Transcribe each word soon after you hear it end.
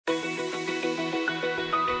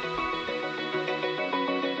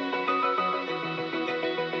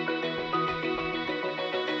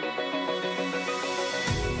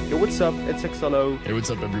what's up? It's XLO. Hey,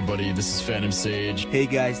 what's up, everybody? This is Phantom Sage. Hey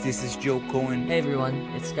guys, this is Joe Cohen. Hey everyone,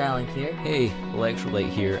 it's Skylink here. Hey,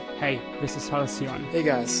 Electrolyte here. Hey, this is Halcyon. Hey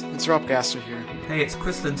guys, it's Rob Gaster here. Hey, it's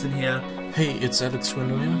Chris Linton here. Hey, it's Alex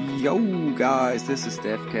Renault. Yo guys, this is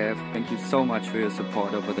Def Cav. Thank you so much for your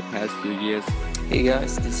support over the past few years. Hey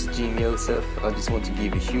guys, this is Jim Yosef. I just want to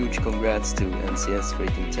give a huge congrats to NCS for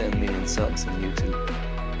hitting 10 million subs on YouTube.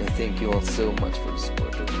 And thank you all so much for the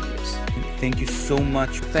support over the years. Thank you so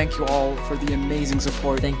much. Thank you all for the amazing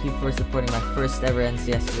support. Thank you for supporting my first ever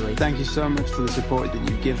NCS release. Thank you so much for the support that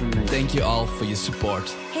you've given me. Thank you all for your support.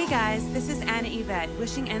 Hey guys, this is Anna Yvette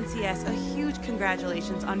wishing NCS a huge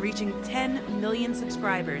congratulations on reaching 10 million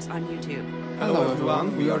subscribers on YouTube. Hello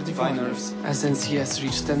everyone, we are Diviners. As NCS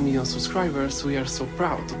reached 10 million subscribers, we are so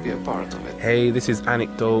proud to be a part of it. Hey, this is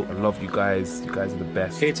Anecdote. I love you guys. You guys are the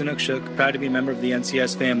best. Hey, it's Anukshuk. Proud to be a member of the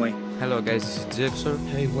NCS family. Hello guys, this is Jigsaw.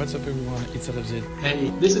 Hey, what's up everyone? It's Alevzid. Hey,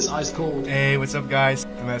 this is Ice Cold. Hey, what's up guys?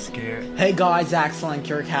 Mask here. Hey guys, Axel and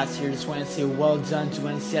Kirkats here. Just want to say well done to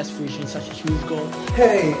NCS for reaching such a huge goal.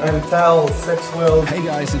 Hey, I'm Tal, Sexwell. Hey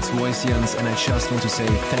guys, it's Voicians, and I just want to say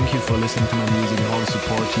thank you for listening to my music and all the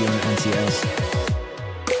support here on NCS.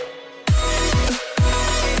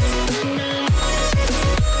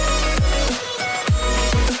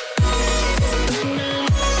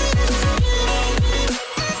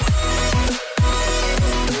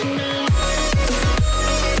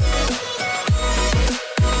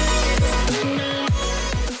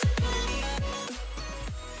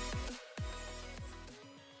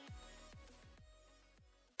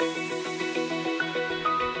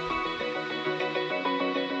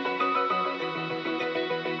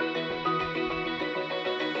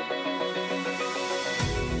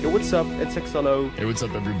 Yo, what's up? It's XLO. Hey, what's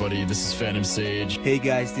up, everybody? This is Phantom Sage. Hey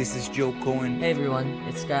guys, this is Joe Cohen. Hey everyone,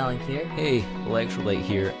 it's Skylink here. Hey, Electrolyte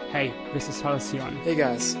here. Hey, this is Halcyon. Hey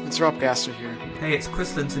guys, it's Rob Gaster here. Hey, it's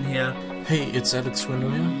Chris Linton here. Hey, it's Alex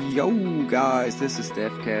Renault. Yo guys, this is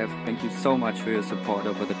Def Cav. Thank you so much for your support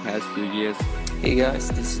over the past few years. Hey guys,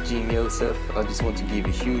 this is Jim Yosef. I just want to give a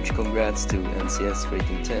huge congrats to NCS for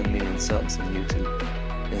hitting 10 million subs on YouTube.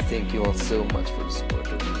 And thank you all so much for the support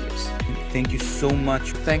over the years. Thank you so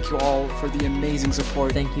much. Thank you all for the amazing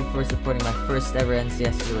support. Thank you for supporting my first ever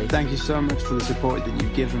NCS release. Thank you so much for the support that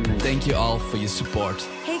you've given me. Thank you all for your support.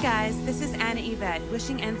 Hey guys, this is Anna Yvette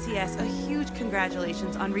wishing NCS a huge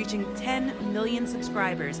congratulations on reaching 10 million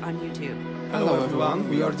subscribers on YouTube. Hello everyone,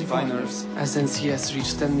 we are Diviners. As NCS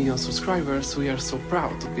reached 10 million subscribers, we are so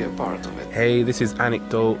proud to be a part of it. Hey, this is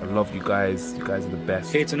Anecdote. I love you guys. You guys are the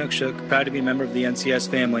best. Hey, it's Anukshuk. Proud to be a member of the NCS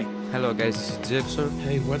family. Hello guys, this is Jigsaw.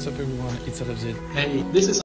 Hey, what's up everyone? It's Alevzid. Hey, this is